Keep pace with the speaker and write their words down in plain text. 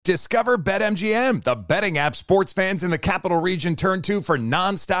Discover BetMGM, the betting app sports fans in the capital region turn to for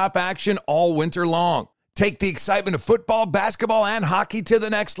nonstop action all winter long. Take the excitement of football, basketball, and hockey to the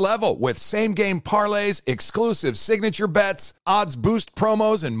next level with same-game parlays, exclusive signature bets, odds boost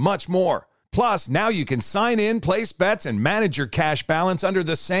promos, and much more. Plus, now you can sign in, place bets, and manage your cash balance under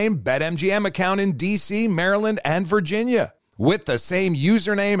the same BetMGM account in D.C., Maryland, and Virginia. With the same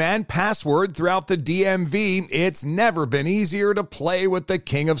username and password throughout the DMV, it's never been easier to play with the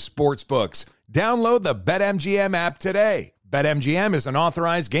king of sportsbooks. Download the BetMGM app today. BetMGM is an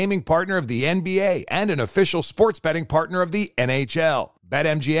authorized gaming partner of the NBA and an official sports betting partner of the NHL.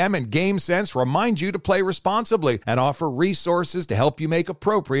 BetMGM and GameSense remind you to play responsibly and offer resources to help you make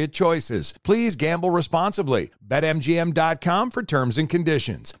appropriate choices. Please gamble responsibly. BetMGM.com for terms and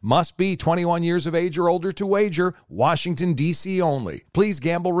conditions. Must be 21 years of age or older to wager. Washington, D.C. only. Please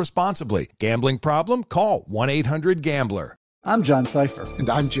gamble responsibly. Gambling problem? Call 1-800-GAMBLER. I'm John Cipher.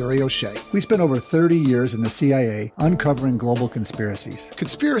 And I'm Jerry O'Shea. We spent over 30 years in the CIA uncovering global conspiracies.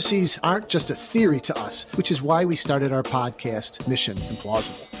 Conspiracies aren't just a theory to us, which is why we started our podcast, Mission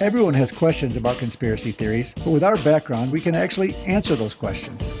Implausible. Everyone has questions about conspiracy theories, but with our background, we can actually answer those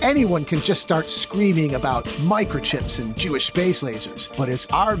questions. Anyone can just start screaming about microchips and Jewish space lasers, but it's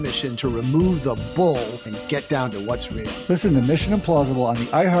our mission to remove the bull and get down to what's real. Listen to Mission Implausible on the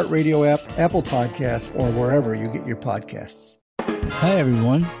iHeartRadio app, Apple Podcasts, or wherever you get your podcasts. Hi,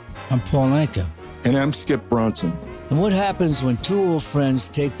 everyone. I'm Paul Anka. And I'm Skip Bronson. And what happens when two old friends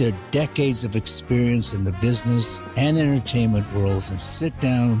take their decades of experience in the business and entertainment worlds and sit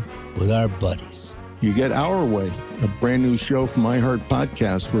down with our buddies? You get Our Way, a brand new show from iHeart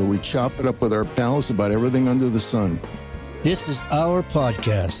Podcast where we chop it up with our pals about everything under the sun. This is our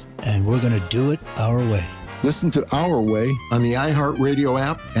podcast, and we're going to do it our way. Listen to Our Way on the iHeartRadio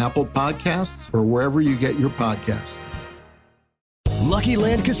app, Apple Podcasts, or wherever you get your podcasts. Lucky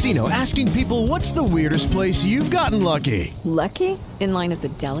Land Casino, asking people, what's the weirdest place you've gotten lucky? Lucky? In line at the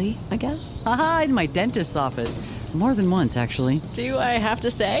deli, I guess? Aha, in my dentist's office. More than once, actually. Do I have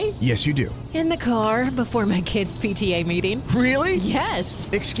to say? Yes, you do. In the car before my kids' PTA meeting. Really? Yes.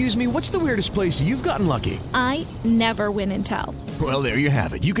 Excuse me, what's the weirdest place you've gotten lucky? I never win and tell. Well, there you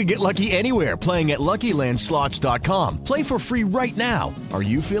have it. You can get lucky anywhere, playing at LuckyLandSlots.com. Play for free right now. Are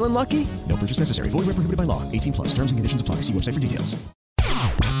you feeling lucky? No purchase necessary. Void where prohibited by law. 18 plus. Terms and conditions apply. See website for details.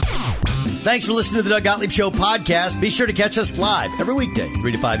 Thanks for listening to the Doug Gottlieb Show podcast. Be sure to catch us live every weekday,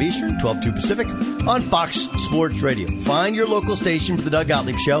 3 to 5 Eastern, 12 to 2 Pacific, on Fox Sports Radio. Find your local station for the Doug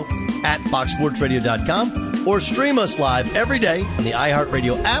Gottlieb Show at foxsportsradio.com or stream us live every day on the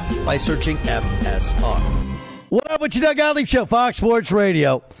iHeartRadio app by searching FSR. What up with you, Doug Gottlieb Show, Fox Sports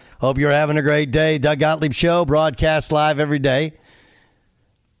Radio. Hope you're having a great day. Doug Gottlieb Show, broadcast live every day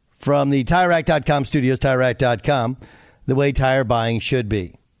from the TireRack.com studios, TireRack.com, the way tire buying should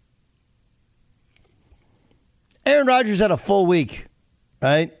be. Aaron Rodgers had a full week,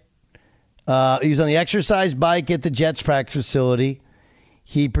 right? He was on the exercise bike at the Jets practice facility.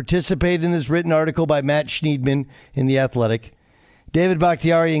 He participated in this written article by Matt Schneidman in The Athletic. David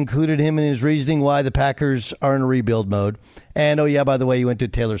Bakhtiari included him in his reasoning why the Packers are in a rebuild mode. And, oh yeah, by the way, he went to a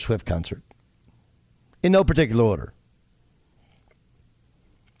Taylor Swift concert. In no particular order.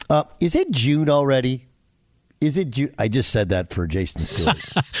 Is it June already? Is it June? I just said that for Jason Stewart.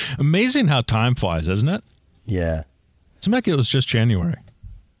 Amazing how time flies, isn't it? Yeah. Seemed like it was just January.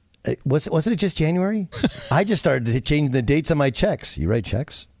 Wasn't it just January? I just started changing the dates on my checks. You write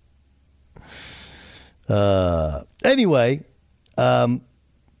checks? Anyway, I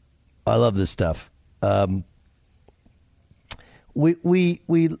love this stuff. We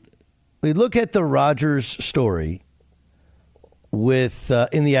look at the Rodgers story with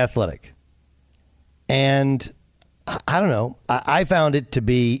in The Athletic, and I don't know. I found it to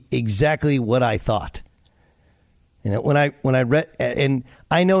be exactly what I thought. You know, when I read, and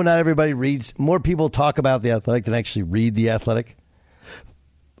I know not everybody reads. More people talk about The Athletic than actually read The Athletic.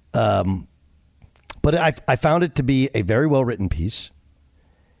 But I found it to be a very well written piece,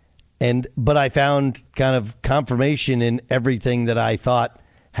 but I found kind of confirmation in everything that I thought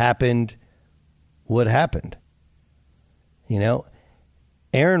happened. What happened? You know,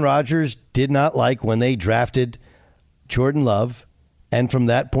 Aaron Rodgers did not like when they drafted Jordan Love, and from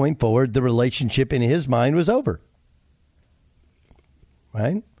that point forward, the relationship in his mind was over.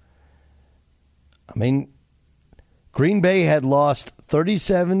 Right? I mean, Green Bay had lost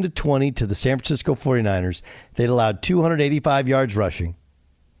 37-20 to the San Francisco 49ers. They'd allowed 285 yards rushing,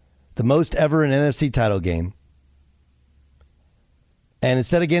 the most ever in an NFC title game. And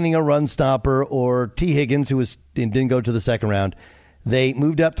instead of getting a run stopper or T. Higgins, who didn't go to the second round, they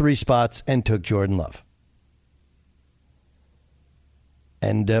moved up 3 spots and took Jordan Love.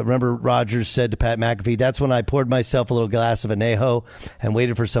 And remember, Rodgers said to Pat McAfee, "That's when I poured myself a little glass of añejo and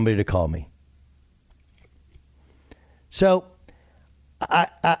waited for somebody to call me." So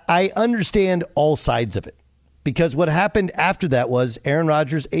I understand all sides of it, because what happened after that was Aaron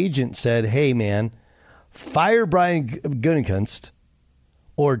Rodgers' agent said, "Hey, man, fire Brian Gutekunst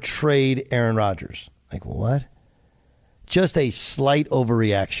or trade Aaron Rodgers." Like, what? Just a slight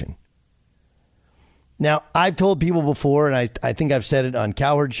overreaction. Now, I've told people before, and I think I've said it on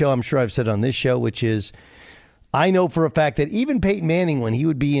Cowherd's show, I'm sure I've said it on this show, which is, I know for a fact that even Peyton Manning, when he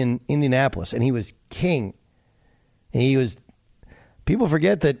would be in Indianapolis and he was king, and people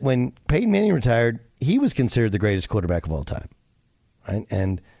forget that when Peyton Manning retired, he was considered the greatest quarterback of all time. Right?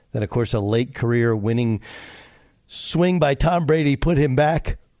 And then, of course, a late career winning swing by Tom Brady put him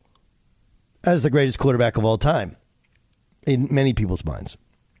back as the greatest quarterback of all time in many people's minds.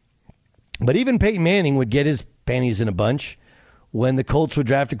 But even Peyton Manning would get his panties in a bunch when the Colts would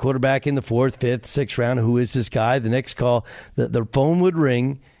draft a quarterback in the 4th, 5th, 6th round. Who is this guy? The next call, the phone would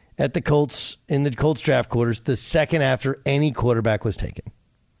ring at the Colts, in the Colts draft quarters, the second after any quarterback was taken.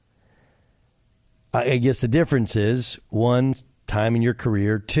 I guess the difference is, one, time in your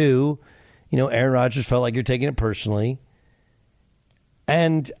career. Two, Aaron Rodgers felt like you're taking it personally.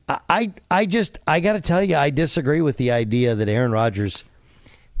 And I got to tell you, I disagree with the idea that Aaron Rodgers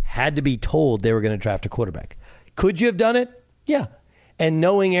had to be told they were going to draft a quarterback. Could you have done it? Yeah. And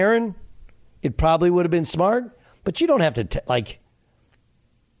knowing Aaron, it probably would have been smart, but you don't have to,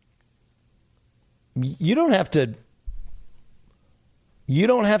 you don't have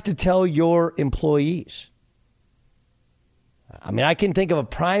to tell your employees. I mean, I can think of a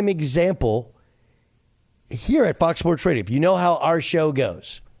prime example here at Fox Sports Radio. If you know how our show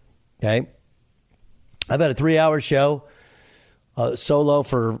goes, okay? I've had a 3-hour show solo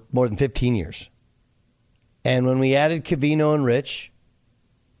for more than 15 years. And when we added Covino and Rich,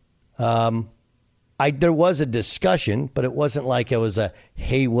 there was a discussion, but it wasn't like it was a,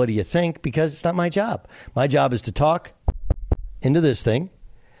 hey, what do you think? Because it's not my job. My job is to talk into this thing,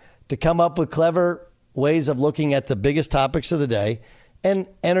 to come up with clever ways of looking at the biggest topics of the day and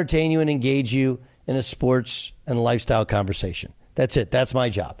entertain you and engage you in a sports and lifestyle conversation. That's it. That's my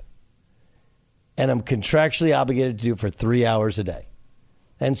job. And I'm contractually obligated to do it for 3 hours a day.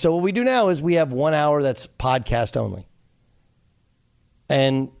 And so what we do now is we have 1 hour that's podcast only.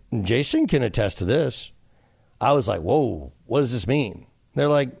 And Jason can attest to this. I was like, whoa, what does this mean? They're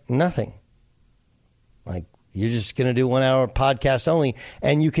like, nothing. Like, you're just going to do 1 hour podcast only,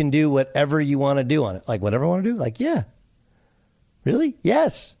 and you can do whatever you want to do on it. Like, whatever I want to do? Like, yeah. Really?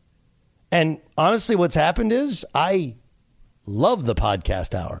 Yes. And honestly, what's happened is I love the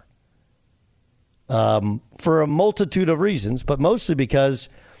podcast hour. For a multitude of reasons, but mostly because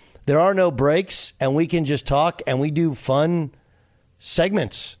there are no breaks and we can just talk, and we do fun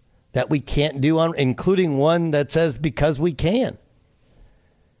segments that we can't do on, including one that says because we can.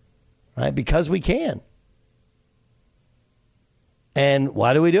 Right? Because we can. And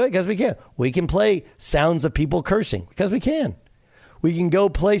why do we do it? Because we can. We can play sounds of people cursing because we can. We can go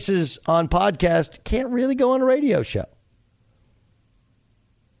places on podcast, can't really go on a radio show.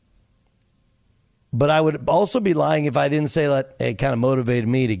 But I would also be lying if I didn't say that it kind of motivated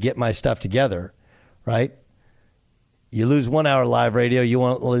me to get my stuff together, right? You lose 1 hour live radio, you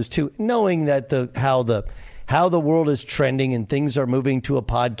want to lose 2. Knowing that how the world is trending and things are moving to a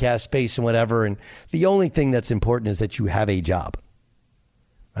podcast space and whatever, and the only thing that's important is that you have a job,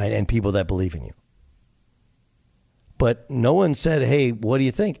 right? And people that believe in you. But no one said, hey, what do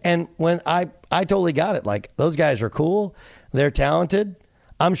you think? And when I totally got it. Like, those guys are cool. They're talented.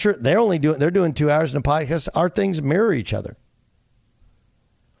 I'm sure they're doing 2 hours in a podcast. Our things mirror each other.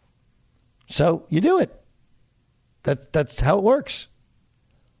 So you do it. That's how it works.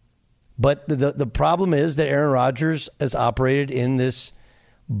 But the problem is that Aaron Rodgers has operated in this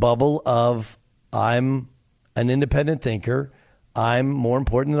bubble of, I'm an independent thinker. I'm more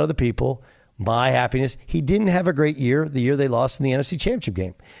important than other people. My happiness. He didn't have a great year the year they lost in the NFC Championship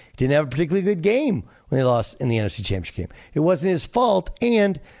game. He didn't have a particularly good game when they lost in the NFC Championship game. It wasn't his fault.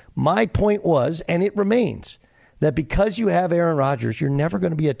 And my point was, and it remains, that because you have Aaron Rodgers, you're never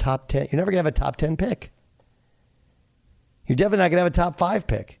going to be a top 10. You're never going to have a top 10 pick. You're definitely not going to have a top 5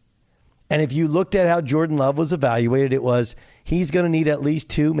 pick. And if you looked at how Jordan Love was evaluated, it was he's going to need at least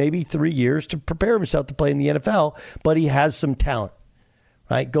 2, maybe 3 years to prepare himself to play in the NFL, but he has some talent.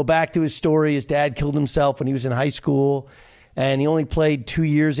 Right? Go back to his story. His dad killed himself when he was in high school, and he only played 2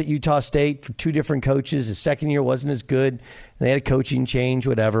 years at Utah State for 2 different coaches. His second year wasn't as good. And they had a coaching change,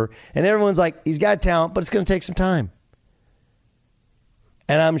 whatever. And everyone's like, he's got talent, but it's going to take some time.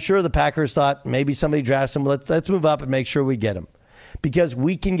 And I'm sure the Packers thought maybe somebody drafts him. Let's move up and make sure we get him. because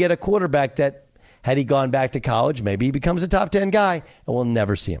we can get a quarterback that, had he gone back to college, maybe he becomes a top 10 guy and we'll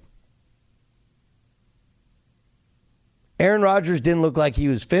never see him. Aaron Rodgers didn't look like he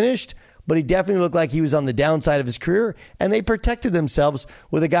was finished, but he definitely looked like he was on the downside of his career, and they protected themselves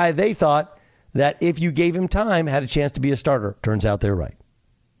with a guy they thought that if you gave him time, had a chance to be a starter. Turns out they're right.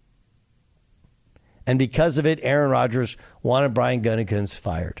 And because of it, Aaron Rodgers wanted Brian Gutekunst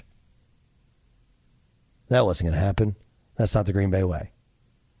fired. That wasn't going to happen. That's not the Green Bay way.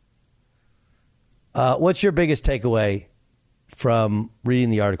 What's your biggest takeaway from reading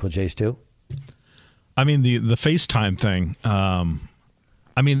the article, Jace, too? I mean, the FaceTime thing.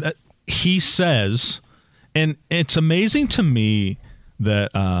 He says, and it's amazing to me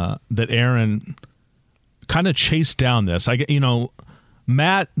that Aaron kind of chased down this.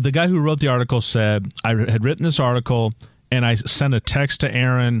 Matt, the guy who wrote the article, said, I had written this article and I sent a text to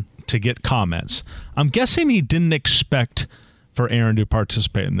Aaron to get comments. I'm guessing he didn't expect for Aaron to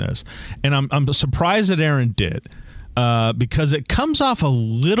participate in this. And I'm surprised that Aaron did. Because it comes off a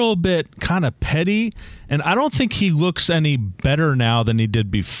little bit kind of petty, and I don't think he looks any better now than he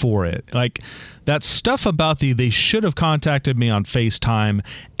did before it. Like, that stuff about they should have contacted me on FaceTime.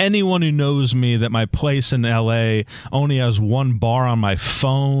 Anyone who knows me, that my place in LA only has one bar on my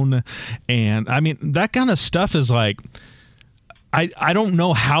phone. And, I mean, that kind of stuff is like, I don't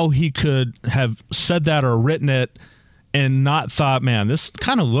know how he could have said that or written it and not thought, man, this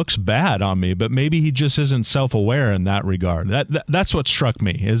kind of looks bad on me, but maybe he just isn't self-aware in that regard. That's what struck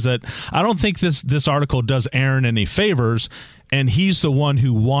me, is that I don't think this article does Aaron any favors, and he's the one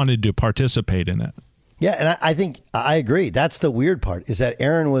who wanted to participate in it. Yeah, and I think I agree. That's the weird part, is that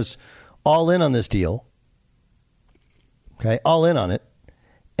Aaron was all in on this deal. Okay, all in on it.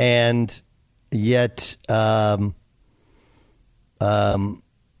 And yet, and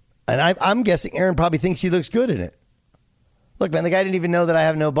I'm guessing Aaron probably thinks he looks good in it. Look, man, the guy didn't even know that I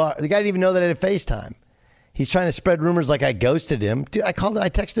have no bar. The guy didn't even know that I had FaceTime. He's trying to spread rumors like I ghosted him. Dude, I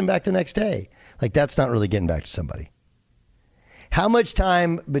texted him back the next day. Like, that's not really getting back to somebody. How much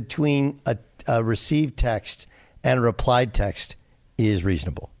time between a received text and a replied text is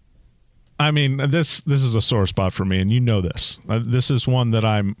reasonable? I mean, this is a sore spot for me, and you know this. This is one that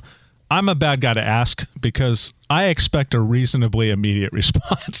I'm a bad guy to ask, because I expect a reasonably immediate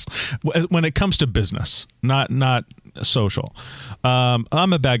response when it comes to business, not social.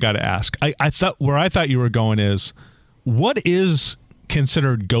 I'm a bad guy to ask. I thought you were going is, what is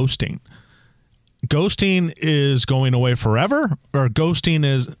considered ghosting? Ghosting is going away forever, or ghosting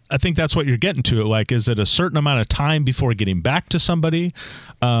is, I think that's what you're getting to. Like, is it a certain amount of time before getting back to somebody?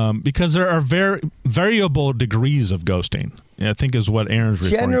 Because there are variable degrees of ghosting, I think is what Aaron's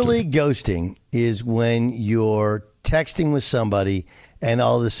referring to. Generally, ghosting is when you're texting with somebody and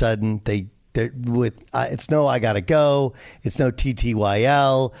all of a sudden it's no, I gotta go. It's no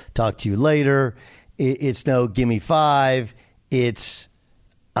TTYL, talk to you later. It's no give me 5. It's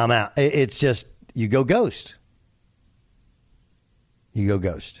I'm out. It's just, you go ghost. You go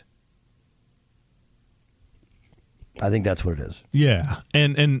ghost. I think that's what it is. Yeah.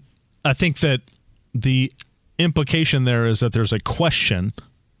 And I think that the implication there is that there's a question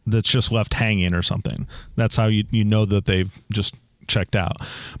that's just left hanging or something. That's how you know that they've just checked out.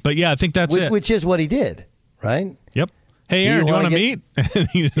 But yeah, I think that's it. Which is what he did, right? Yep. Hey, Aaron, do you want to meet?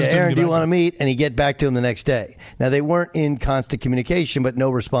 Aaron, do you want to meet? And he get back to him the next day. Now, they weren't in constant communication, but no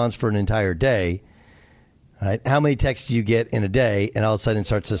response for an entire day. Right? How many texts do you get in a day, and all of a sudden it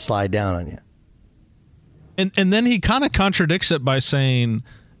starts to slide down on you? And then he kind of contradicts it by saying,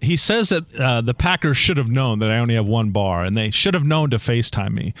 he says that the Packers should have known that I only have one bar, and they should have known to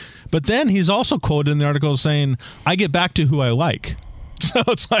FaceTime me. But then he's also quoted in the article saying, I get back to who I like. So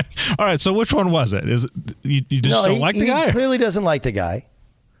it's like, all right, so which one was it? Is it you just don't like the guy? He clearly doesn't like the guy.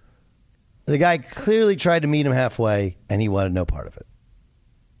 The guy clearly tried to meet him halfway, and he wanted no part of it.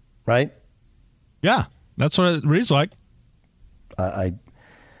 Right? Yeah, that's what it reads like. I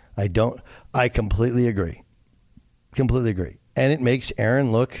completely agree. Completely agree. And it makes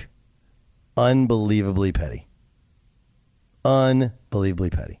Aaron look unbelievably petty. Unbelievably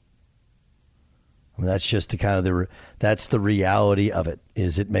petty. I mean, that's just the kind of that's the reality of it.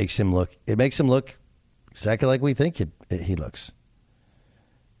 Is it makes him look exactly like we think he looks.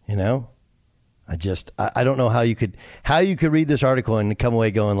 You know, I don't know how you could read this article and come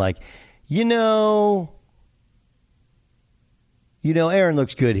away going like, Aaron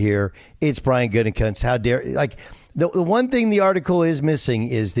looks good here. It's Brian Gutekunst. How dare, like, the one thing the article is missing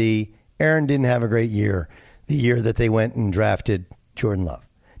is Aaron didn't have a great year, the year that they went and drafted Jordan Love.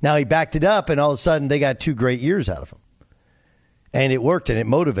 Now he backed it up, and all of a sudden they got 2 great years out of him. And it worked, and it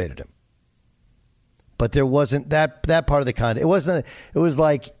motivated him. but there wasn't that part of the content. It wasn't. It was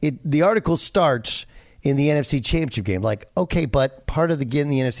like the article starts in the NFC Championship game. Like, okay, but part of the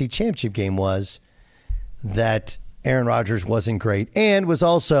NFC Championship game was that Aaron Rodgers wasn't great and was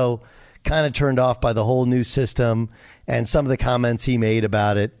also kind of turned off by the whole new system and some of the comments he made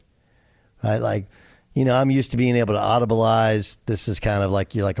about it. Right, like, I'm used to being able to audibilize. This is kind of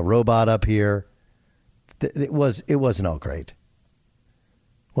like you're like a robot up here. It wasn't all great.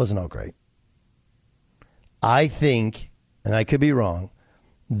 Wasn't all great. I think, and I could be wrong,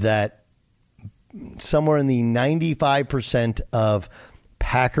 that somewhere in the 95% of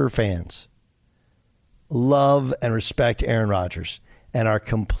Packer fans love and respect Aaron Rodgers and are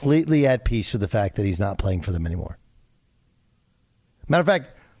completely at peace with the fact that he's not playing for them anymore. Matter of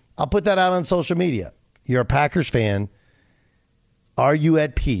fact, I'll put that out on social media. You're a Packers fan. Are you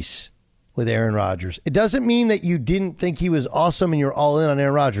at peace with Aaron Rodgers? It doesn't mean that you didn't think he was awesome and you're all in on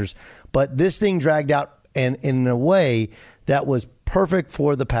Aaron Rodgers, but this thing dragged out and in a way that was perfect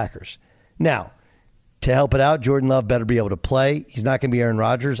for the Packers. Now, to help it out, Jordan Love better be able to play. He's not going to be Aaron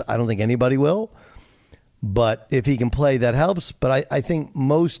Rodgers. I don't think anybody will. But if he can play, that helps. But I think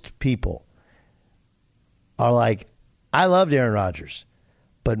most people are like, I loved Aaron Rodgers.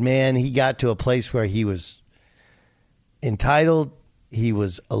 But, man, he got to a place where he was entitled. He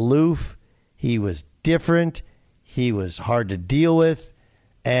was aloof. He was different. He was hard to deal with.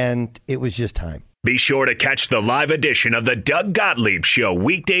 And it was just time. Be sure to catch the live edition of the Doug Gottlieb Show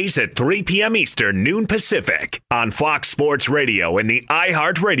weekdays at 3 p.m. Eastern, noon Pacific on Fox Sports Radio and the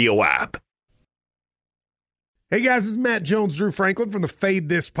iHeartRadio app. Hey guys, this is Matt Jones, Drew Franklin from the Fade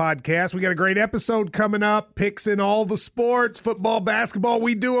This podcast. We got a great episode coming up. Picks in all the sports, football, basketball,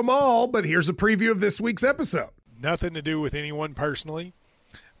 we do them all. But here's a preview of this week's episode. Nothing to do with anyone personally,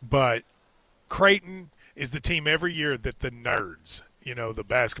 but Creighton is the team every year that the nerds, the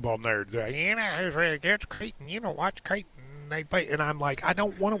basketball nerds, they're like, it's Creighton, watch Creighton. They play, and I'm like, I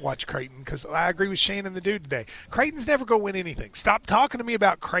don't want to watch Creighton because I agree with Shannon the dude today. Creighton's never going to win anything. Stop talking to me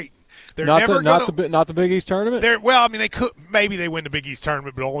about Creighton. They're not never not the Big East tournament. They could maybe they win the Big East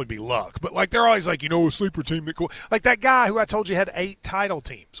tournament, but it'll only be luck. But like they're always like, a sleeper team that like that guy who I told you had 8 title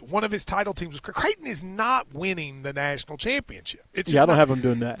teams. One of his title teams was Creighton is not winning the national championship. I don't have them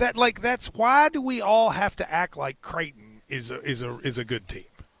doing that. That's why do we all have to act like Creighton is a good team?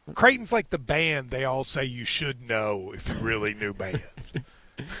 Creighton's like the band they all say you should know if you really knew bands.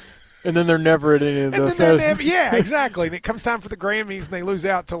 And then they're never at any of the yeah, exactly. And it comes time for the Grammys, and they lose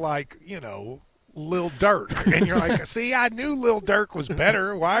out to, Lil Durk. And you're like, see, I knew Lil Durk was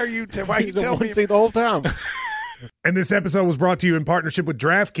better. Why are you telling me? See the whole time. And this episode was brought to you in partnership with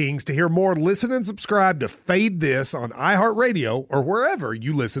DraftKings. To hear more, listen and subscribe to Fade This on iHeartRadio or wherever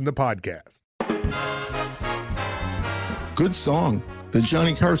you listen to podcasts. Good song. The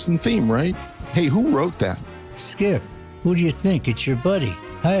Johnny Carson theme, right? Hey, who wrote that? Skip, who do you think? It's your buddy.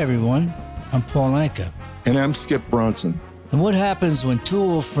 Hi, everyone. I'm Paul Anka. And I'm Skip Bronson. And what happens when two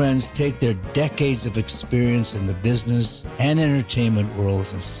old friends take their decades of experience in the business and entertainment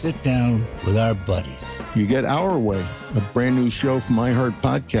worlds and sit down with our buddies? You get Our Way, a brand new show from iHeart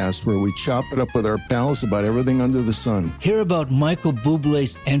Podcast where we chop it up with our pals about everything under the sun. Hear about Michael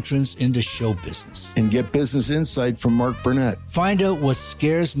Bublé's entrance into show business. And get business insight from Mark Burnett. Find out what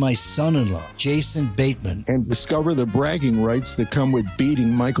scares my son-in-law, Jason Bateman. And discover the bragging rights that come with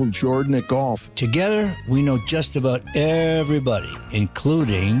beating Michael Jordan at golf. Together, we know just about everybody,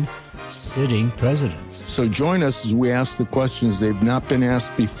 including sitting presidents. So join us as we ask the questions they've not been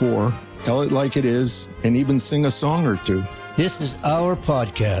asked before, tell it like it is, and even sing a song or two. This is our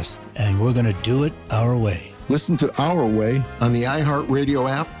podcast, and we're going to do it our way. Listen to Our Way on the iHeartRadio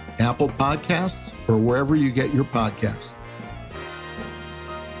app, Apple Podcasts, or wherever you get your podcasts.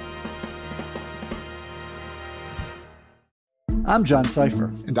 I'm John Cipher.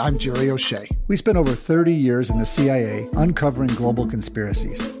 And I'm Jerry O'Shea. We spent over 30 years in the CIA uncovering global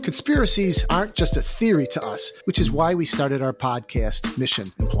conspiracies. Conspiracies aren't just a theory to us, which is why we started our podcast, Mission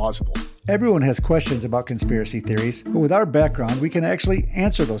Implausible. Everyone has questions about conspiracy theories, but with our background, we can actually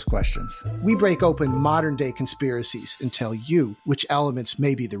answer those questions. We break open modern-day conspiracies and tell you which elements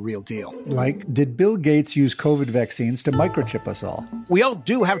may be the real deal. Like, did Bill Gates use COVID vaccines to microchip us all? We all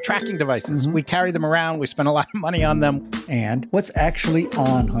do have tracking devices. We carry them around. We spend a lot of money on them. And what's actually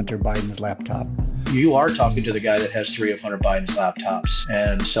on Hunter Biden's laptop? You are talking to the guy that has 3 of Hunter Biden's laptops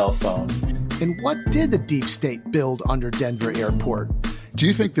and cell phone. And what did the deep state build under Denver Airport? Do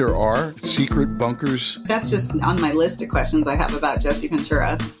you think there are secret bunkers? That's just on my list of questions I have about Jesse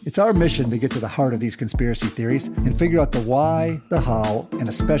Ventura. It's our mission to get to the heart of these conspiracy theories and figure out the why, the how, and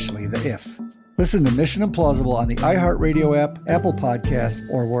especially the if. Listen to Mission Implausible on the iHeartRadio app, Apple Podcasts,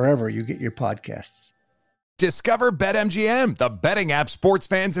 or wherever you get your podcasts. Discover BetMGM, the betting app sports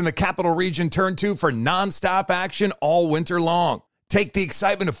fans in the capital region turn to for nonstop action all winter long. Take the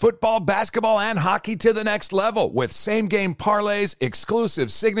excitement of football, basketball, and hockey to the next level with same-game parlays,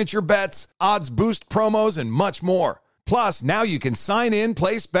 exclusive signature bets, odds boost promos, and much more. Plus, now you can sign in,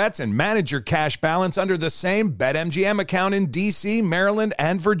 place bets, and manage your cash balance under the same BetMGM account in D.C., Maryland,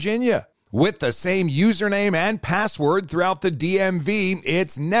 and Virginia. With the same username and password throughout the DMV,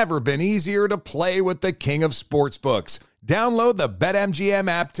 it's never been easier to play with the king of sportsbooks. Download the BetMGM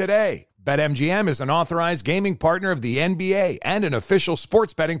app today. BetMGM is an authorized gaming partner of the NBA and an official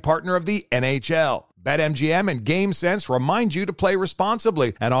sports betting partner of the NHL. BetMGM and GameSense remind you to play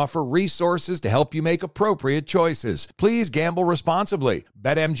responsibly and offer resources to help you make appropriate choices. Please gamble responsibly.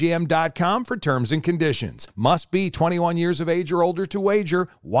 BetMGM.com for terms and conditions. Must be 21 years of age or older to wager.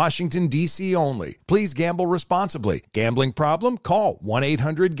 Washington, D.C. only. Please gamble responsibly. Gambling problem? Call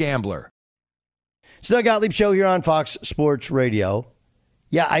 1-800-GAMBLER. It's the Doug Gottlieb Show here on Fox Sports Radio.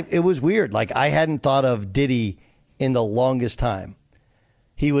 Yeah, it was weird. Like, I hadn't thought of Diddy in the longest time.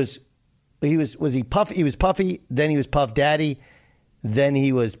 Was he Puffy? He was Puffy, then he was Puff Daddy, then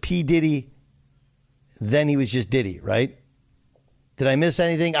he was P. Diddy, then he was just Diddy, right? Did I miss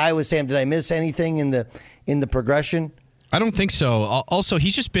anything? I was Sam. Did I miss anything in the progression? I don't think so. Also,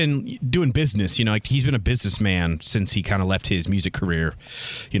 he's just been doing business. You know, like he's been a businessman since he kind of left his music career,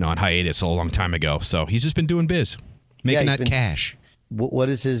 on hiatus a long time ago. So he's just been doing biz, making that cash. What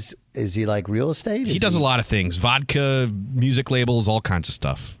is his? Is he like real estate? He does a lot of things: vodka, music labels, all kinds of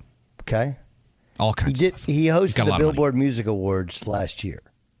stuff. Okay, all kinds of stuff. He hosted the Billboard Music Awards last year,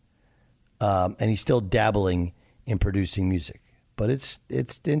 and he's still dabbling in producing music. But it's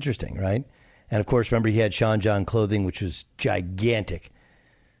interesting, right? And of course, remember he had Sean John Clothing, which was gigantic.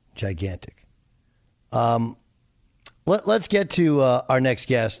 Let's get to our next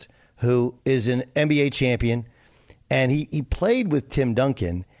guest, who is an NBA champion. And he played with Tim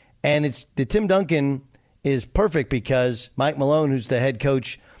Duncan, and Tim Duncan is perfect because Mike Malone, who's the head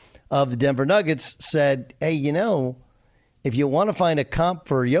coach of the Denver Nuggets, said, hey, if you want to find a comp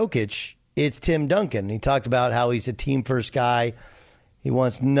for Jokic, it's Tim Duncan. And he talked about how he's a team-first guy. He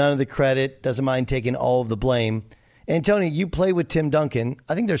wants none of the credit, doesn't mind taking all of the blame. And, Tony, you play with Tim Duncan.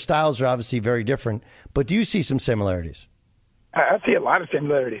 I think their styles are obviously very different, but do you see some similarities? I see a lot of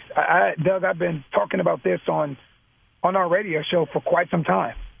similarities. Doug, I've been talking about this on our radio show for quite some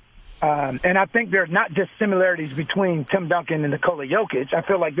time. And I think there's not just similarities between Tim Duncan and Nikola Jokic. I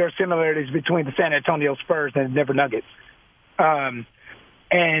feel like there are similarities between the San Antonio Spurs and the Denver Nuggets. And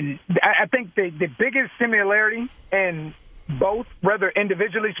I think the biggest similarity in both, whether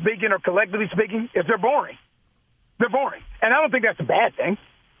individually speaking or collectively speaking, is they're boring. They're boring. And I don't think that's a bad thing.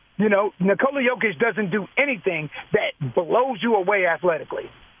 Nikola Jokic doesn't do anything that blows you away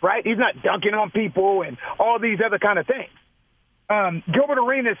athletically. Right? He's not dunking on people and all these other kind of things. Gilbert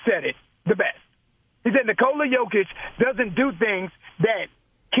Arenas said it the best. He said Nikola Jokic doesn't do things that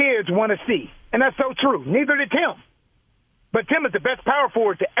kids want to see. And that's so true. Neither did Tim. But Tim is the best power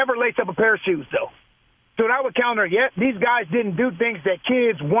forward to ever lace up a pair of shoes, though. So I would counter, these guys didn't do things that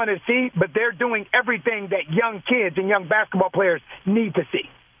kids want to see, but they're doing everything that young kids and young basketball players need to see.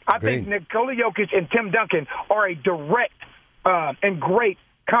 I think Nikola Jokic and Tim Duncan are a direct and great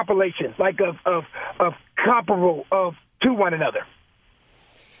compilation, of comparable to one another.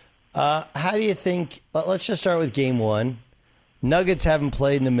 How do you think? Let's just start with Game 1. Nuggets haven't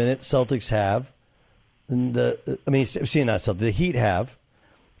played in a minute. Celtics have. The Heat have.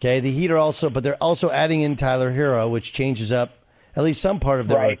 Okay, the Heat are also, but they're also adding in Tyler Hero, which changes up at least some part of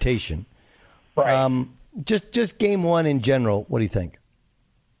their rotation. Right. Just Game 1 in general. What do you think?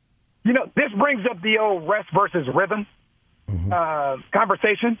 This brings up the old rest versus rhythm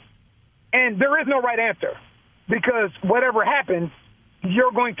conversation, and there is no right answer because whatever happens,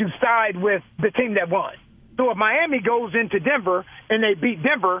 you're going to side with the team that won. So if Miami goes into Denver and they beat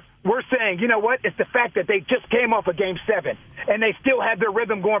Denver, we're saying, you know what? It's the fact that they just came off of Game 7 and they still had their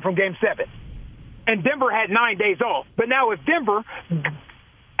rhythm going from Game 7. And Denver had 9 days off. But now if Denver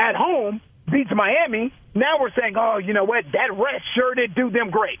at home beats Miami, now we're saying, oh, you know what? That rest sure did do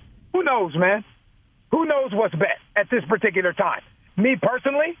them great. Who knows, man? Who knows what's best at this particular time? Me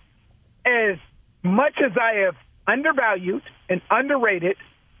personally, as much as I have undervalued and underrated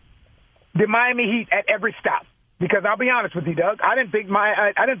the Miami Heat at every stop, because I'll be honest with you, Doug, I didn't think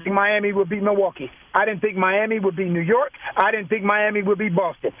Miami would beat Milwaukee. I didn't think Miami would beat New York. I didn't think Miami would beat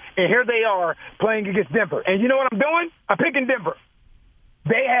Boston. And here they are playing against Denver. And you know what I'm doing? I'm picking Denver.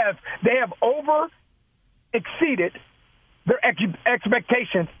 They have over exceeded their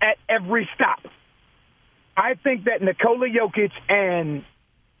expectations at every stop. I think that Nikola Jokic and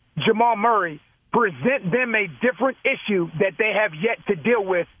Jamal Murray present them a different issue that they have yet to deal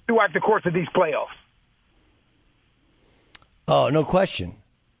with throughout the course of these playoffs. Oh, no question.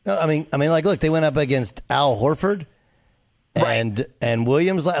 No, I mean, like, look, they went up against Al Horford and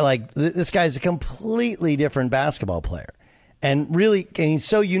Williams. Like, this guy's a completely different basketball player, and he's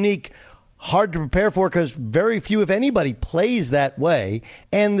so unique, hard to prepare for because very few, if anybody, plays that way,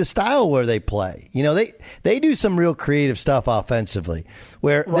 and the style where they play. You know, they do some real creative stuff offensively,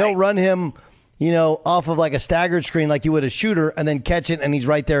 where they'll run him, off of like a staggered screen like you would a shooter and then catch it and he's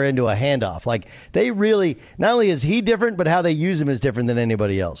right there into a handoff. Like, they really, not only is he different, but how they use him is different than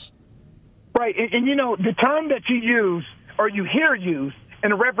anybody else. Right. And the term that you use or you hear used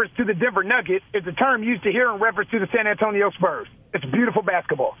in reference to the Denver Nuggets is the term used to hear in reference to the San Antonio Spurs. It's beautiful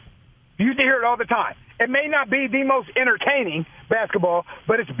basketball. You used to hear it all the time. It may not be the most entertaining basketball,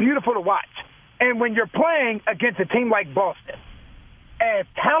 but it's beautiful to watch. And when you're playing against a team like Boston, as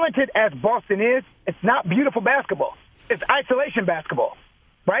talented as Boston is, it's not beautiful basketball. It's isolation basketball,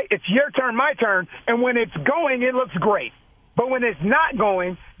 right? It's your turn, my turn, and when it's going, it looks great. But when it's not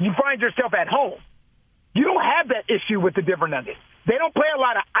going, you find yourself at home. You don't have that issue with the Denver Nuggets. They don't play a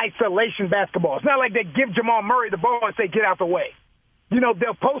lot of isolation basketball. It's not like they give Jamal Murray the ball and say, get out the way.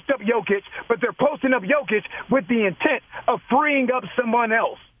 They'll post up Jokic, but they're posting up Jokic with the intent of freeing up someone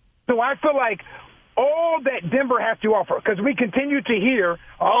else. So I feel like all that Denver has to offer, because we continue to hear,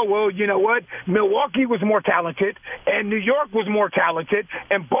 oh, well, you know what, Milwaukee was more talented, and New York was more talented,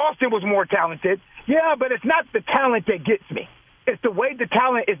 and Boston was more talented. Yeah, but it's not the talent that gets me. It's the way the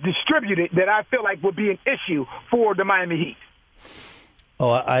talent is distributed that I feel like would be an issue for the Miami Heat.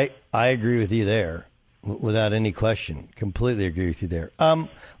 Oh, I agree with you there, without any question. Completely agree with you there. Well,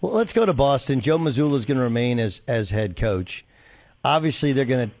 let's go to Boston. Joe Mazzulla is going to remain as head coach. Obviously, they're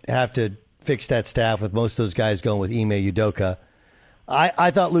going to have to fix that staff with most of those guys going with Ime Udoka.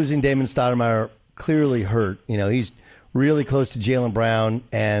 I thought losing Damon Stoudemire clearly hurt. He's really close to Jaylen Brown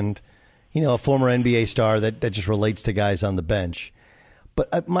and, a former NBA star that just relates to guys on the bench.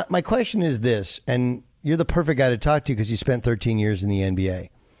 But my question is this, and you're the perfect guy to talk to because you spent 13 years in the NBA.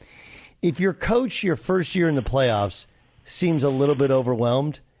 If your coach, your first year in the playoffs, seems a little bit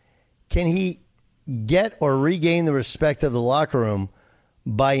overwhelmed, can he get or regain the respect of the locker room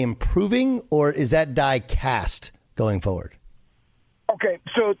by improving, or is that die cast going forward? Okay,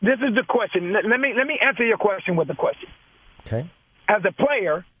 so this is the question. Let me answer your question with a question. Okay. As a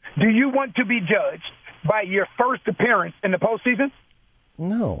player, do you want to be judged by your first appearance in the postseason?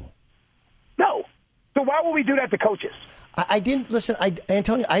 No. No. So why would we do that to coaches? I didn't listen,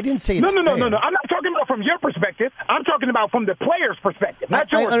 Antonio. I didn't say it's No. fair. I'm not talking about from your perspective. I'm talking about from the player's perspective,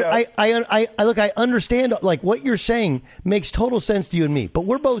 not yours. Look, I understand. Like, what you're saying makes total sense to you and me. But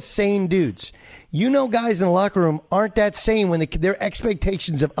we're both sane dudes. Guys in the locker room aren't that sane when their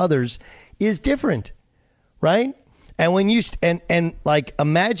expectations of others is different, right? And when you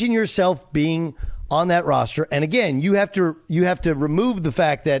imagine yourself being on that roster, and again, you have to remove the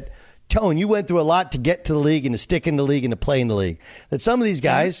fact that, Tone, you went through a lot to get to the league and to stick in the league and to play in the league. That some of these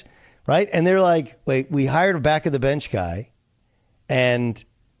guys, right, and they're like, wait, we hired a back of the bench guy, and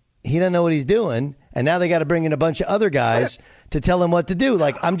he doesn't know what he's doing, and now they got to bring in a bunch of other guys to tell him what to do.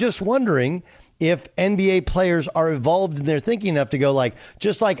 Like, I'm just wondering if NBA players are evolved in their thinking enough to go, like,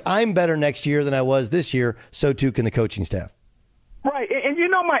 just like I'm better next year than I was this year, so too can the coaching staff. Right, and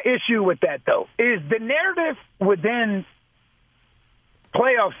my issue with that, though, is the narrative within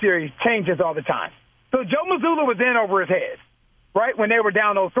playoff series changes all the time. So Joe Mazzulla was in over his head, right, when they were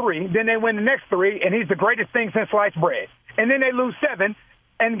down 0-3. Then they win the next 3, and he's the greatest thing since sliced bread. And then they lose 7,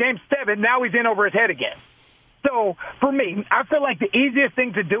 and game 7, now he's in over his head again. So for me, I feel like the easiest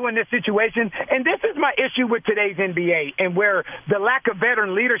thing to do in this situation, and this is my issue with today's NBA and where the lack of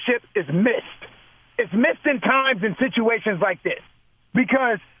veteran leadership is missed. It's missed in times in situations like this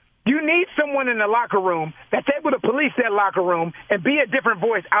because you need someone in the locker room that's able to police that locker room and be a different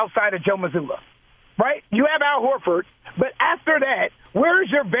voice outside of Joe Mazzulla, right? You have Al Horford, but after that, where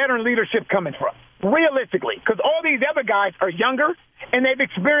is your veteran leadership coming from, realistically? Because all these other guys are younger and they've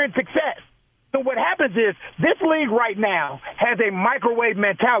experienced success. So what happens is this league right now has a microwave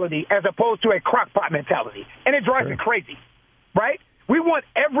mentality as opposed to a crockpot mentality, and it drives me crazy, right? We want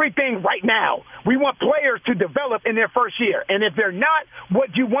everything right now. We want players to develop in their first year. And if they're not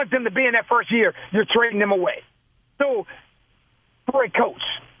what you want them to be in that first year, you're trading them away. So for a coach,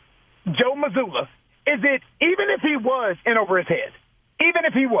 Joe Mazzulla, is it, even if he was in over his head, even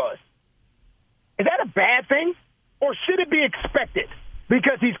if he was, is that a bad thing? Or should it be expected?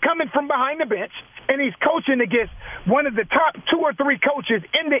 Because he's coming from behind the bench and he's coaching against one of the top 2 or 3 coaches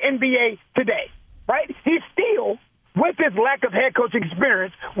in the NBA today, right? He's still with his lack of head coaching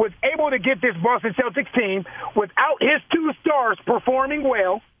experience, was able to get this Boston Celtics team, without his two stars performing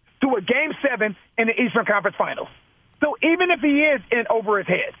well, to a Game 7 in the Eastern Conference Finals. So even if he is in over his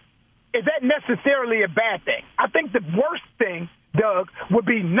head, is that necessarily a bad thing? I think the worst thing, Doug, would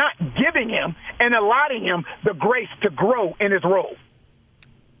be not giving him and allowing him the grace to grow in his role.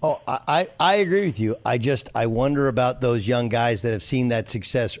 Oh, I agree with you. I wonder about those young guys that have seen that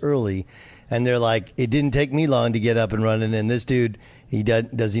success early, and they're like, it didn't take me long to get up and running, and this dude,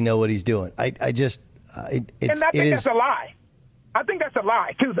 does he know what he's doing? And I think that's a lie. I think that's a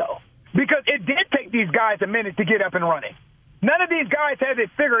lie, too, though, because it did take these guys a minute to get up and running. None of these guys had it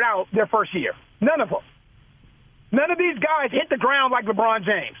figured out their first year. None of them. None of these guys hit the ground like LeBron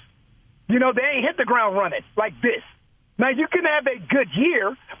James. They ain't hit the ground running like this. Now, you can have a good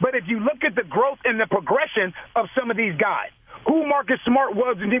year, but if you look at the growth and the progression of some of these guys, who Marcus Smart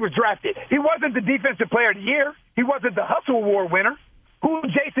was when he was drafted, he wasn't the Defensive Player of the Year. He wasn't the Hustle Award winner. Who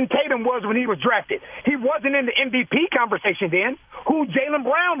Jason Tatum was when he was drafted. He wasn't in the MVP conversation then. Who Jaylen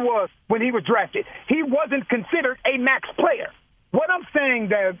Brown was when he was drafted. He wasn't considered a max player. What I'm saying,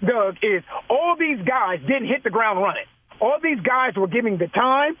 Doug, is all these guys didn't hit the ground running. All these guys were giving the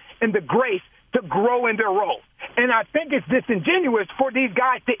time and the grace to grow in their role. And I think it's disingenuous for these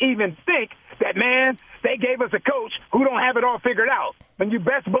guys to even think that, man, they gave us a coach who don't have it all figured out. And you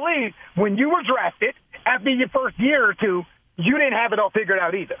best believe when you were drafted, after your first year or two, you didn't have it all figured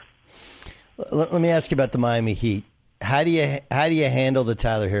out either. Let me ask you about the Miami Heat. How do you handle the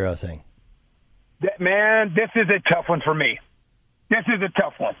Tyler Hero thing? Man, this is a tough one for me. This is a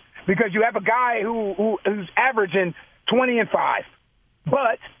tough one because you have a guy who's averaging 20 and 5.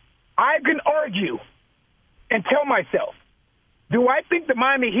 But I can argue and tell myself, do I think the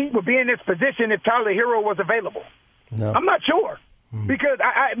Miami Heat would be in this position if Tyler Hero was available? No. I'm not sure because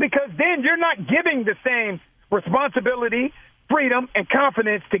then you're not giving the same responsibility, freedom, and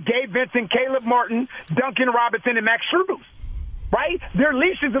confidence to Gabe Vincent, Caleb Martin, Duncan Robinson, and Max Strus, right? Their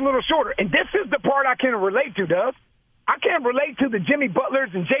leash is a little shorter. And this is the part I can relate to, Doug. I can't relate to the Jimmy Butlers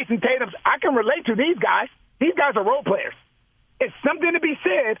and Jason Tatums. I can relate to these guys. These guys are role players. It's something to be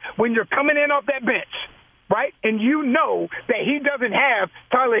said when you're coming in off that bench, right? And you know that he doesn't have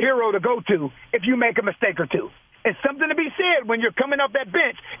Tyler Hero to go to if you make a mistake or two. It's something to be said when you're coming off that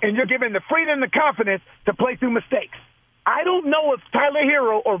bench and you're given the freedom and the confidence to play through mistakes. I don't know if Tyler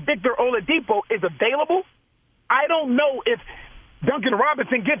Hero or Victor Oladipo is available. I don't know if Duncan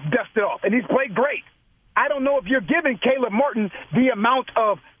Robinson gets dusted off, and he's played great. I don't know if you're giving Caleb Martin the amount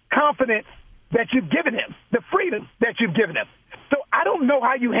of confidence that you've given him, the freedom that you've given him. So I don't know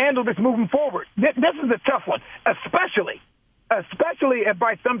how you handle this moving forward. This is a tough one, especially if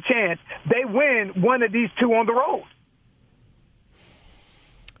by some chance they win one of these two on the road.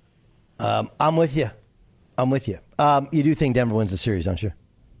 I'm with you. You do think Denver wins the series, don't you?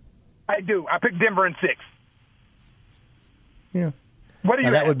 I do. I picked Denver in 6. Yeah. What do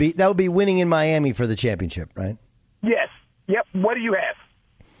you have? That would be winning in Miami for the championship, right? Yes. Yep. What do you have?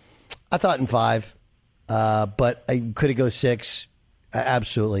 I thought in 5, but could it go 6?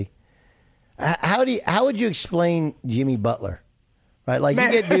 Absolutely. How would you explain Jimmy Butler? Right, like you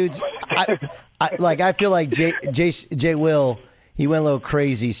get dudes. I feel like Jay Will. He went a little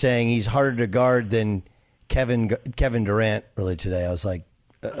crazy saying he's harder to guard than Kevin Durant. Really today, I was like,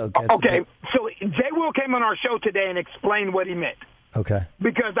 okay. So Jay Will came on our show today and explained what he meant. Okay.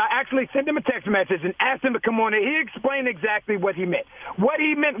 Because I actually sent him a text message and asked him to come on, and he explained exactly what he meant. What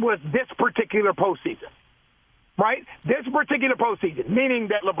he meant was this particular postseason, right? This particular postseason, meaning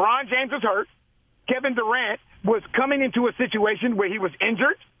that LeBron James was hurt, Kevin Durant was coming into a situation where he was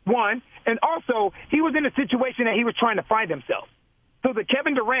injured, one, and also he was in a situation that he was trying to find himself. So the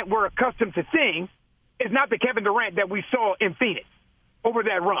Kevin Durant we're accustomed to seeing is not the Kevin Durant that we saw in Phoenix over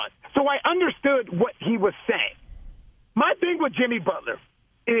that run. So I understood what he was saying. My thing with Jimmy Butler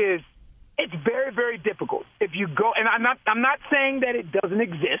is it's very, very difficult. If you go, and I'm not saying that it doesn't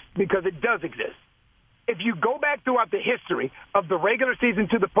exist because it does exist. If you go back throughout the history of the regular season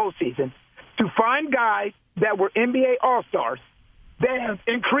to the postseason, to find guys that were NBA All-Stars that have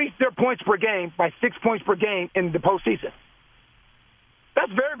increased their points per game by 6 points per game in the postseason,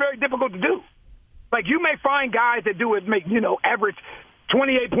 that's very, very difficult to do. Like you may find guys that do it, average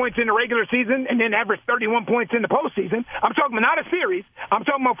 28 points in the regular season and then average 31 points in the postseason. I'm talking about not a series. I'm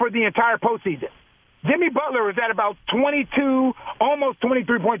talking about for the entire postseason. Jimmy Butler is at about 22, almost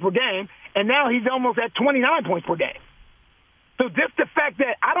 23 points per game, and now he's almost at 29 points per game. So just the fact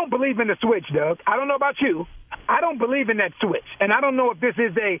that I don't believe in the switch, Doug. I don't know about you. I don't believe in that switch. And I don't know if this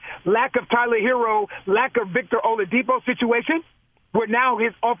is a lack of Tyler Hero, lack of Victor Oladipo situation, where now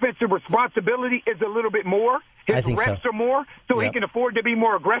his offensive responsibility is a little bit more, His reps are more, so he can afford to be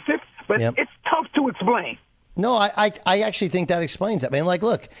more aggressive. But it's tough to explain. No, I actually think that explains it. I mean, like,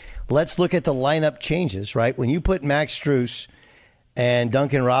 look, let's look at the lineup changes, right? When you put Max Strus and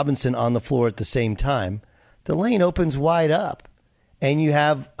Duncan Robinson on the floor at the same time, the lane opens wide up, and you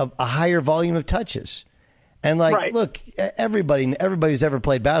have a higher volume of touches. And, like, look, everybody who's ever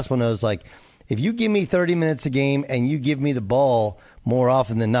played basketball knows, like, if you give me 30 minutes a game and you give me the ball more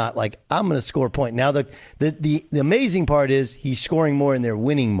often than not, like, I'm going to score a point. Now, the amazing part is he's scoring more and they're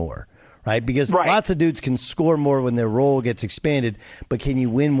winning more. Right, because lots of dudes can score more when their role gets expanded, but can you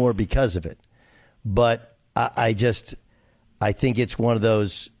win more because of it? But I think it's one of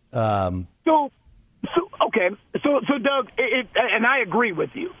those. So Doug, and I agree with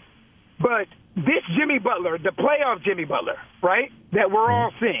you, but this Jimmy Butler, the playoff Jimmy Butler, right, that we're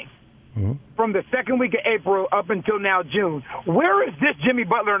all seeing from the second week of April up until now June, where is this Jimmy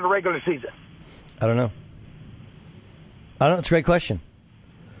Butler in the regular season? I don't know. It's a great question.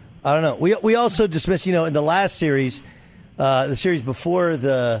 I don't know. We also dismissed, in the last series, the series before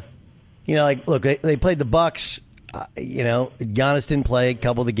look, they played the Bucks. Giannis didn't play a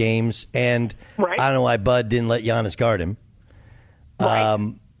couple of the games, and I don't know why Bud didn't let Giannis guard him.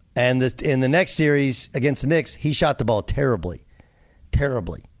 And in the next series against the Knicks, he shot the ball terribly,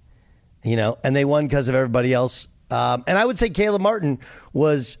 and they won because of everybody else. And I would say Caleb Martin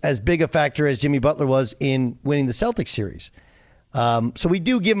was as big a factor as Jimmy Butler was in winning the Celtics series. So we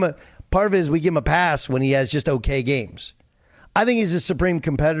do give him part of it is we give him a pass when he has just okay games. I think he's a supreme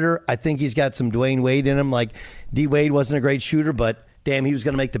competitor. I think he's got some Dwayne Wade in him. Like, D. Wade wasn't a great shooter, but damn, he was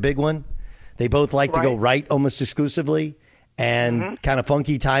going to make the big one. They both like to go right almost exclusively and kind of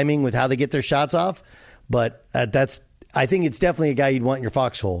funky timing with how they get their shots off. But I think it's definitely a guy you'd want in your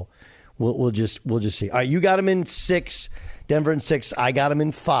foxhole. We'll just see. All right, you got him in 6, Denver in 6. I got him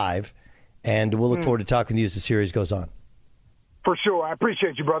in 5, and we'll look forward to talking to you as the series goes on. For sure. I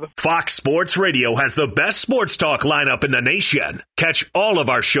appreciate you, brother. Fox Sports Radio has the best sports talk lineup in the nation. Catch all of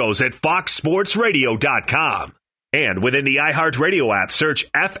our shows at foxsportsradio.com. And within the iHeartRadio app,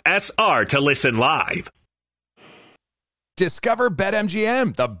 search FSR to listen live. Discover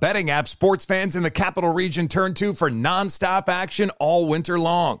BetMGM, the betting app sports fans in the capital region turn to for nonstop action all winter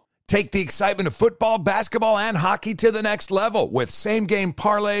long. Take the excitement of football, basketball, and hockey to the next level with same-game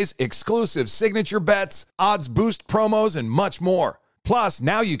parlays, exclusive signature bets, odds boost promos, and much more. Plus,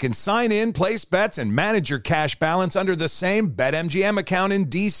 now you can sign in, place bets, and manage your cash balance under the same BetMGM account in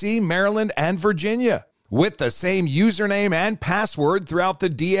D.C., Maryland, and Virginia. With the same username and password throughout the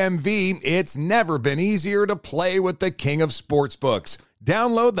DMV, it's never been easier to play with the king of sportsbooks.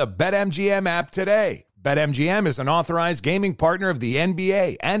 Download the BetMGM app today. BetMGM is an authorized gaming partner of the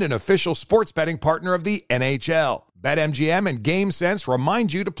NBA and an official sports betting partner of the NHL. BetMGM and GameSense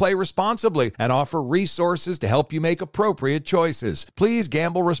remind you to play responsibly and offer resources to help you make appropriate choices. Please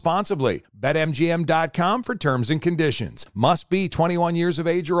gamble responsibly. BetMGM.com for terms and conditions. Must be 21 years of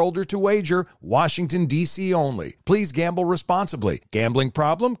age or older to wager. Washington, D.C. only. Please gamble responsibly. Gambling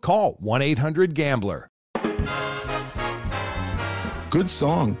problem? Call 1-800-GAMBLER. Good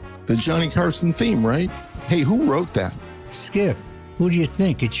song. The Johnny Carson theme, right? Hey, who wrote that? Skip, who do you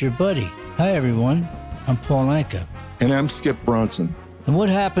think? It's your buddy. Hi, everyone. I'm Paul Anka. And I'm Skip Bronson. And what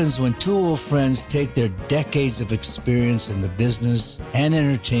happens when two old friends take their decades of experience in the business and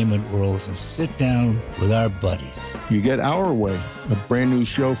entertainment worlds and sit down with our buddies? You get Our Way, a brand new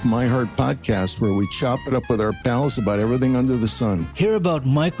show from iHeart Podcast where we chop it up with our pals about everything under the sun. Hear about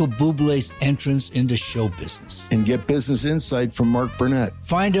Michael Bublé's entrance into show business. And get business insight from Mark Burnett.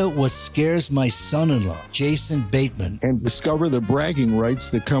 Find out what scares my son-in-law, Jason Bateman. And discover the bragging rights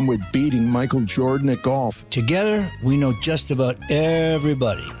that come with beating Michael Jordan at golf. Together, we know just about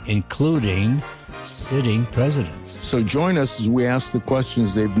everybody, including sitting presidents. So join us as we ask the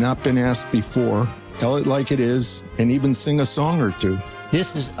questions they've not been asked before, tell it like it is, and even sing a song or two.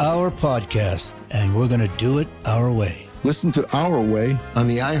 This is our podcast, and we're going to do it our way. Listen to Our Way on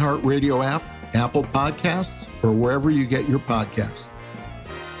the iHeartRadio app, Apple Podcasts, or wherever you get your podcasts.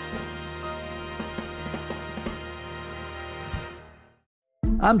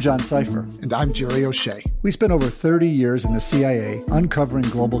 I'm John Cipher. And I'm Jerry O'Shea. We spent over 30 years in the CIA uncovering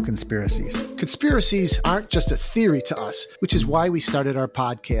global conspiracies. Conspiracies aren't just a theory to us, which is why we started our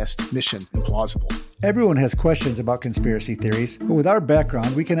podcast, Mission Implausible. Everyone has questions about conspiracy theories, but with our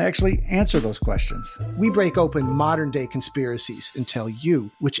background, we can actually answer those questions. We break open modern-day conspiracies and tell you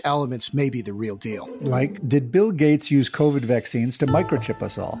which elements may be the real deal. Like, did Bill Gates use COVID vaccines to microchip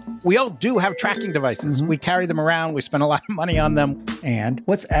us all? We all do have tracking devices. We carry them around. We spend a lot of money on them. And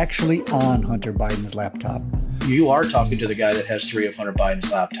what's actually on Hunter Biden's laptop? You are talking to the guy that has 3 of Hunter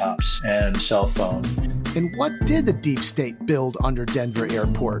Biden's laptops and cell phone And what did the deep state build under Denver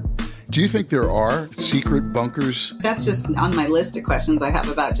Airport? Do you think there are secret bunkers? That's just on my list of questions I have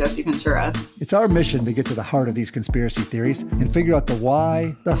about Jesse Ventura. It's our mission to get to the heart of these conspiracy theories and figure out the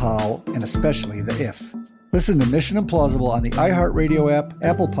why, the how, and especially the if. Listen to Mission Implausible on the iHeartRadio app,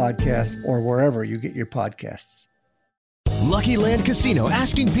 Apple Podcasts, or wherever you get your podcasts. Lucky Land Casino,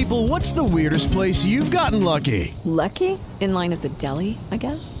 asking people, what's the weirdest place you've gotten lucky? Lucky? In line at the deli, I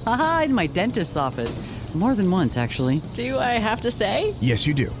guess? Aha, in my dentist's office. More than once, actually. Do I have to say? Yes,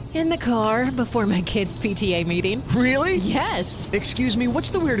 you do. In the car before my kids' PTA meeting. Really? Yes. Excuse me,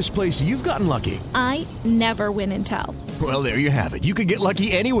 what's the weirdest place you've gotten lucky? I never win and tell. Well, there you have it. You can get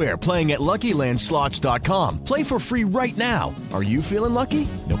lucky anywhere, playing at LuckyLandSlots.com. Play for free right now. Are you feeling lucky?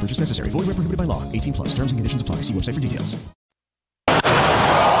 No purchase necessary. Void where prohibited by law. 18 plus. Terms and conditions apply. See website for details.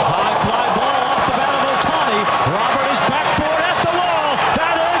 High fly ball off the bat of Ohtani. Robert is back for it at the wall.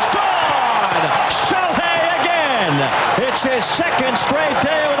 That is gone. Shohei again. It's his second straight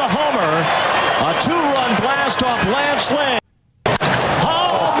day with a homer. A two-run blast off Lance Lynn.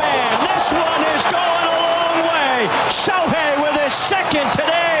 Oh, man, this one is going a long way. Shohei with his second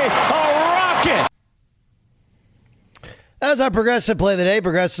today. A rocket. That's our Progressive play of the day.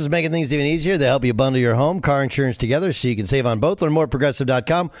 Progressive is making things even easier. They help you bundle your home, car insurance together so you can save on both. Learn more at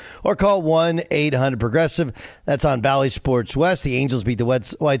Progressive.com or call 1-800-PROGRESSIVE. That's on Valley Sports West. The Angels beat the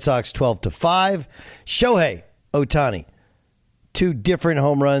White Sox 12-5. Shohei Ohtani, 2 different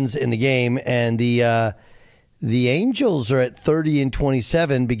home runs in the game, and the Angels are at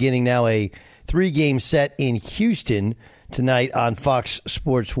 30-27, beginning now a 3-game set in Houston tonight on Fox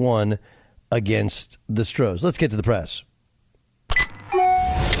Sports 1 against the Stros. Let's get to the press.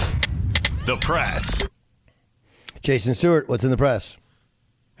 The press. Jason Stewart, what's in the press?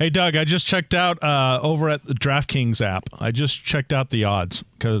 Hey, Doug, I just checked out over at the DraftKings app. I just checked out the odds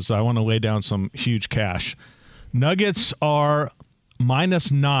because I want to lay down some huge cash. Nuggets are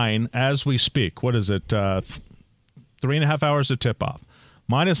 -9 as we speak. What is it? 3.5 hours to tip off.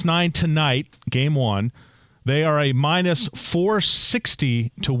 -9 tonight, game 1. They are a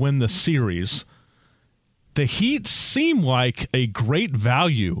 -460 to win the series. The Heat seem like a great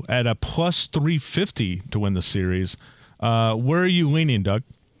value at a +350 to win the series. Where are you leaning, Doug?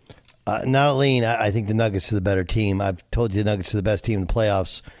 Not a lean. I think the Nuggets are the better team. I've told you the Nuggets are the best team in the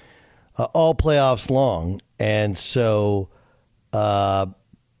playoffs, all playoffs long. And so, yeah,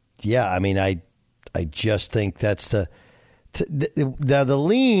 I mean, I just think that's the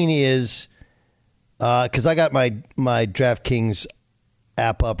lean is because I got my DraftKings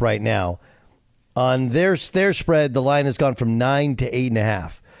app up right now. On their spread, the line has gone from 9 to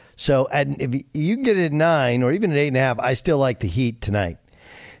 8.5. So if you can get it at 9 or even at 8.5, I still like the Heat tonight.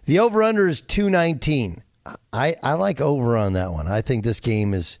 The over-under is 219. I like over on that one. I think this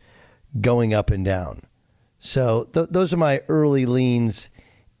game is going up and down. So those are my early leans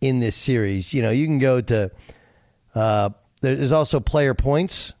in this series. You know, you can go to there's also player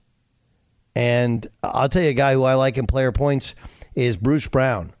points. And I'll tell you a guy who I like in player points is Bruce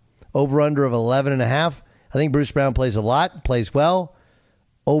Brown. Over-under of 11.5. I think Bruce Brown plays a lot, plays well.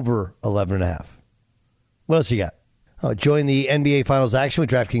 Over 11.5. What else you got? Join the NBA Finals action with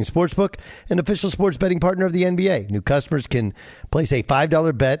DraftKings Sportsbook, an official sports betting partner of the NBA. New customers can place a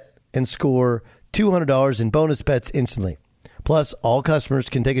 $5 bet and score $200 in bonus bets instantly. Plus, all customers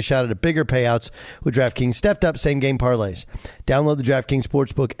can take a shot at bigger payouts with DraftKings stepped-up same-game parlays. Download the DraftKings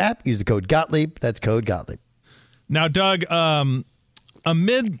Sportsbook app. Use the code Gottlieb. That's code Gottlieb. Now, Doug,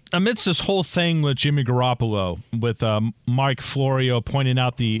 amidst this whole thing with Jimmy Garoppolo, with Mike Florio pointing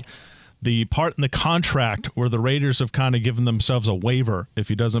out the part in the contract where the Raiders have kind of given themselves a waiver if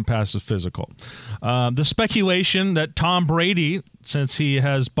he doesn't pass the physical. The speculation that Tom Brady, since he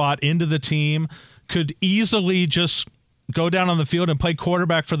has bought into the team, could easily just go down on the field and play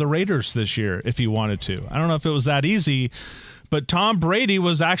quarterback for the Raiders this year if he wanted to. I don't know if it was that easy, but Tom Brady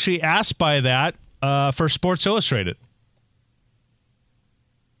was actually asked by that for Sports Illustrated.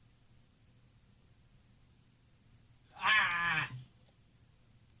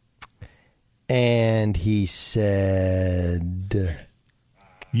 And he said,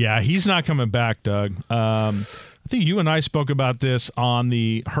 yeah, he's not coming back, Doug. I think you and I spoke about this on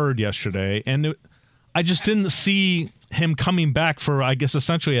the Herd yesterday, and I just didn't see him coming back for, I guess,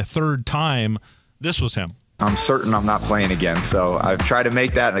 essentially a third time. This was him. I'm certain I'm not playing again, so I've tried to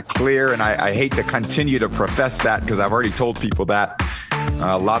make that clear, and I hate to continue to profess that because I've already told people that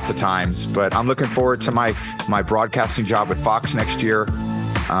lots of times, but I'm looking forward to my broadcasting job at Fox next year.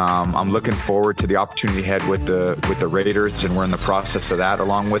 I'm looking forward to the opportunity ahead with the Raiders, and we're in the process of that,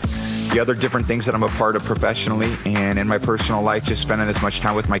 along with the other different things that I'm a part of professionally and in my personal life, just spending as much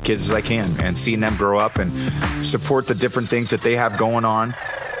time with my kids as I can and seeing them grow up and support the different things that they have going on.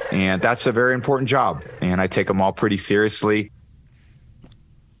 And that's a very important job, and I take them all pretty seriously.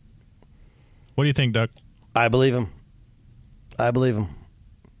 What do you think, Doug? I believe him.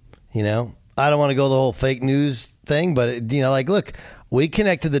 You know, I don't want to go the whole fake news thing, but, look, we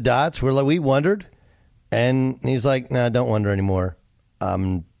connected the dots. We wondered, and he's like, no, don't wonder anymore.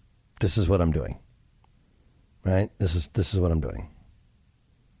 This is what I'm doing. Right? This is what I'm doing.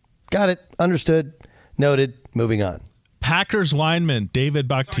 Got it. Understood. Noted. Moving on. Packers lineman David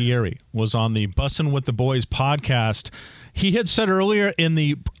Bakhtiari was on the Bussin' with the Boys podcast. He had said earlier in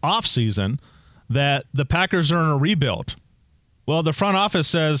the offseason that the Packers are in a rebuild. Well, the front office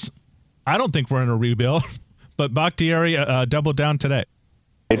says, I don't think we're in a rebuild, but Bakhtiari doubled down today.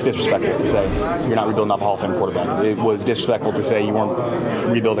 It's disrespectful to say you're not rebuilding off a Hall of Fame quarterback. It was disrespectful to say you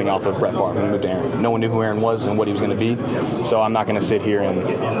weren't rebuilding off of Brett Favre when you moved to Aaron. No one knew who Aaron was and what he was going to be. So I'm not going to sit here and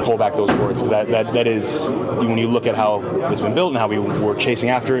pull back those words, because that is, when you look at how it's been built and how we were chasing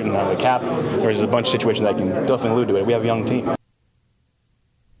after it and the cap, there's a bunch of situations that can definitely allude to it. We have a young team.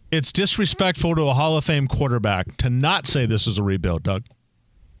 It's disrespectful to a Hall of Fame quarterback to not say this is a rebuild, Doug.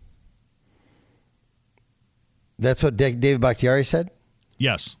 That's what David Bakhtiari said?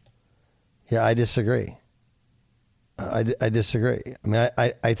 Yes. Yeah, I disagree. I disagree. I mean,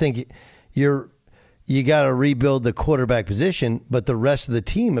 I think you got to rebuild the quarterback position, but the rest of the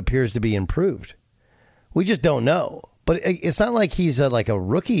team appears to be improved. We just don't know. But it's not like he's like a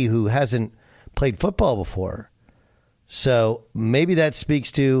rookie who hasn't played football before. So maybe that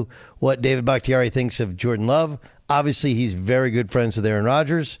speaks to what David Bakhtiari thinks of Jordan Love. Obviously, he's very good friends with Aaron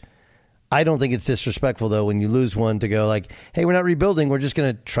Rodgers. I don't think it's disrespectful, though, when you lose one to go like, hey, we're not rebuilding. We're just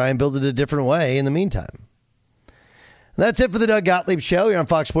going to try and build it a different way in the meantime. That's it for the Doug Gottlieb Show. You're on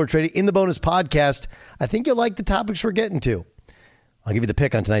Fox Sports Radio in the bonus podcast. I think you'll like the topics we're getting to. I'll give you the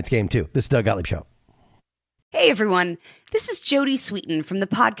pick on tonight's game, too. This is Doug Gottlieb Show. Hey, everyone. This is Jody Sweeten from the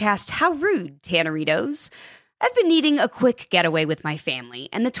podcast How Rude, Tanneritos. I've been needing a quick getaway with my family,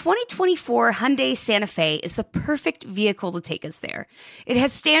 and the 2024 Hyundai Santa Fe is the perfect vehicle to take us there. It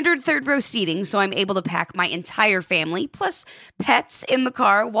has standard third-row seating, so I'm able to pack my entire family, plus pets, in the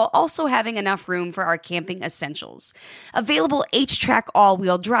car, while also having enough room for our camping essentials. Available H-Track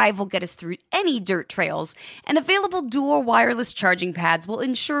all-wheel drive will get us through any dirt trails, and available dual wireless charging pads will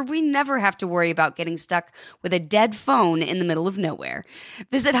ensure we never have to worry about getting stuck with a dead phone in the middle of nowhere.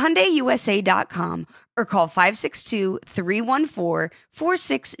 Visit HyundaiUSA.com or call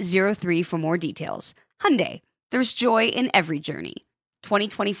 562-314-4603 for more details. Hyundai, there's joy in every journey.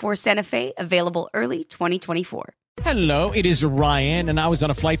 2024 Santa Fe, available early 2024. Hello, it is Ryan, and I was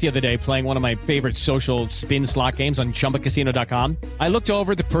on a flight the other day playing one of my favorite social spin slot games on ChumbaCasino.com. I looked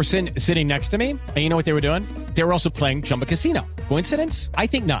over at the person sitting next to me, and you know what they were doing? They were also playing Chumba Casino. Coincidence? I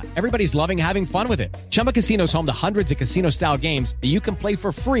think not. Everybody's loving having fun with it. Chumba Casino is home to hundreds of casino-style games that you can play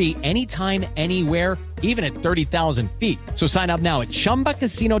for free anytime, anywhere, even at 30,000 feet. So sign up now at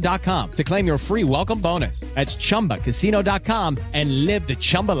ChumbaCasino.com to claim your free welcome bonus. That's ChumbaCasino.com and live the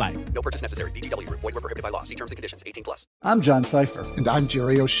Chumba life. No purchase necessary. VGW. Void where prohibited by law. See terms and conditions. 18+. I'm John Cipher. And I'm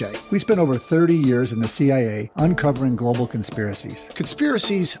Jerry O'Shea. We spent over 30 years in the CIA uncovering global conspiracies.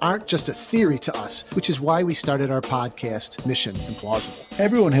 Conspiracies aren't just a theory to us, which is why we started our podcast, Mission Implausible.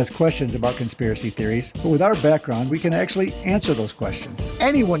 Everyone has questions about conspiracy theories, but with our background, we can actually answer those questions.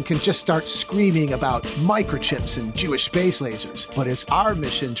 Anyone can just start screaming about microchips and Jewish space lasers, but it's our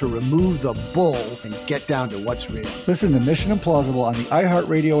mission to remove the bull and get down to what's real. Listen to Mission Implausible on the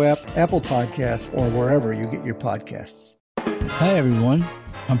iHeartRadio app, Apple Podcasts, or wherever you get your podcasts. Hi, everyone.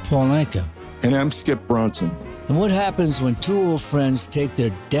 I'm Paul Anka. And I'm Skip Bronson. And what happens when two old friends take their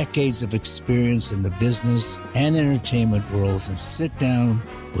decades of experience in the business and entertainment worlds and sit down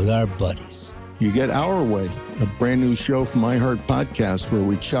with our buddies? You get Our Way, a brand new show from iHeart Podcast where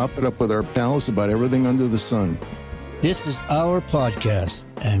we chop it up with our pals about everything under the sun. This is our podcast,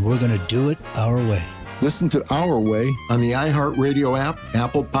 and we're going to do it our way. Listen to Our Way on the iHeartRadio app,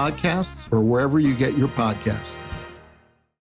 Apple Podcasts, or wherever you get your podcasts.